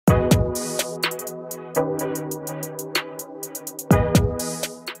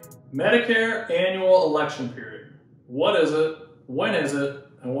Medicare Annual Election Period. What is it? When is it?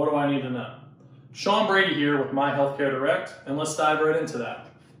 And what do I need to know? Sean Brady here with My Healthcare Direct, and let's dive right into that.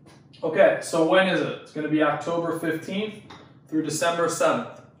 Okay, so when is it? It's going to be October 15th through December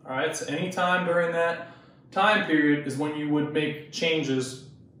 7th. All right, so anytime during that time period is when you would make changes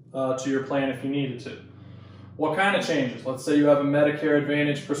to your plan if you needed to. What kind of changes? Let's say you have a Medicare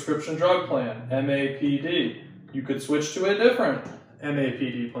Advantage prescription drug plan, MAPD. You could switch to a different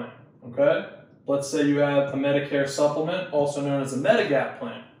MAPD plan, okay? Let's say you have a Medicare supplement, also known as a Medigap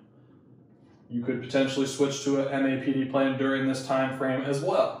plan. You could potentially switch to a MAPD plan during this time frame as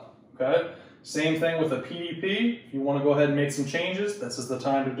well, okay? Same thing with a PDP. If you want to go ahead and make some changes, this is the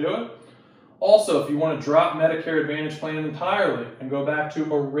time to do it. Also, if you want to drop Medicare Advantage plan entirely and go back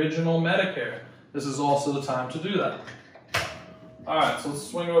to original Medicare, this is also the time to do that. All right, so let's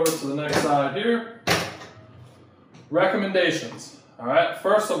swing over to the next side here. Recommendations. All right,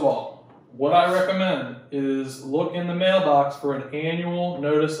 first of all, what I recommend is look in the mailbox for an annual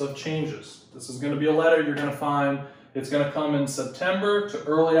notice of changes. This is going to be a letter you're going to find. It's going to come in September to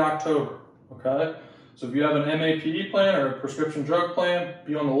early October, okay? So if you have an MAPD plan or a prescription drug plan,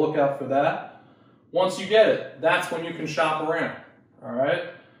 be on the lookout for that. Once you get it, that's when you can shop around, all right?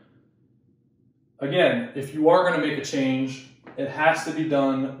 Again, if you are going to make a change, it has to be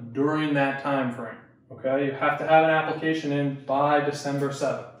done during that time frame, okay? You have to have an application in by December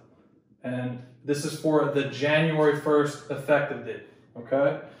 7th. And this is for the January 1st effective date,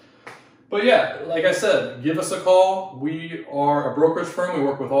 okay? But yeah, like I said, give us a call. We are a brokerage firm. We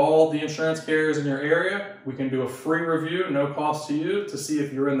work with all the insurance carriers in your area. We can do a free review, no cost to you, to see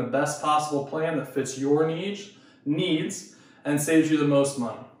if you're in the best possible plan that fits your needs and saves you the most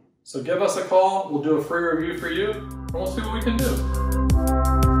money. So give us a call. We'll do a free review for you, and we'll see what we can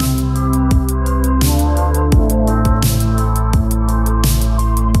do.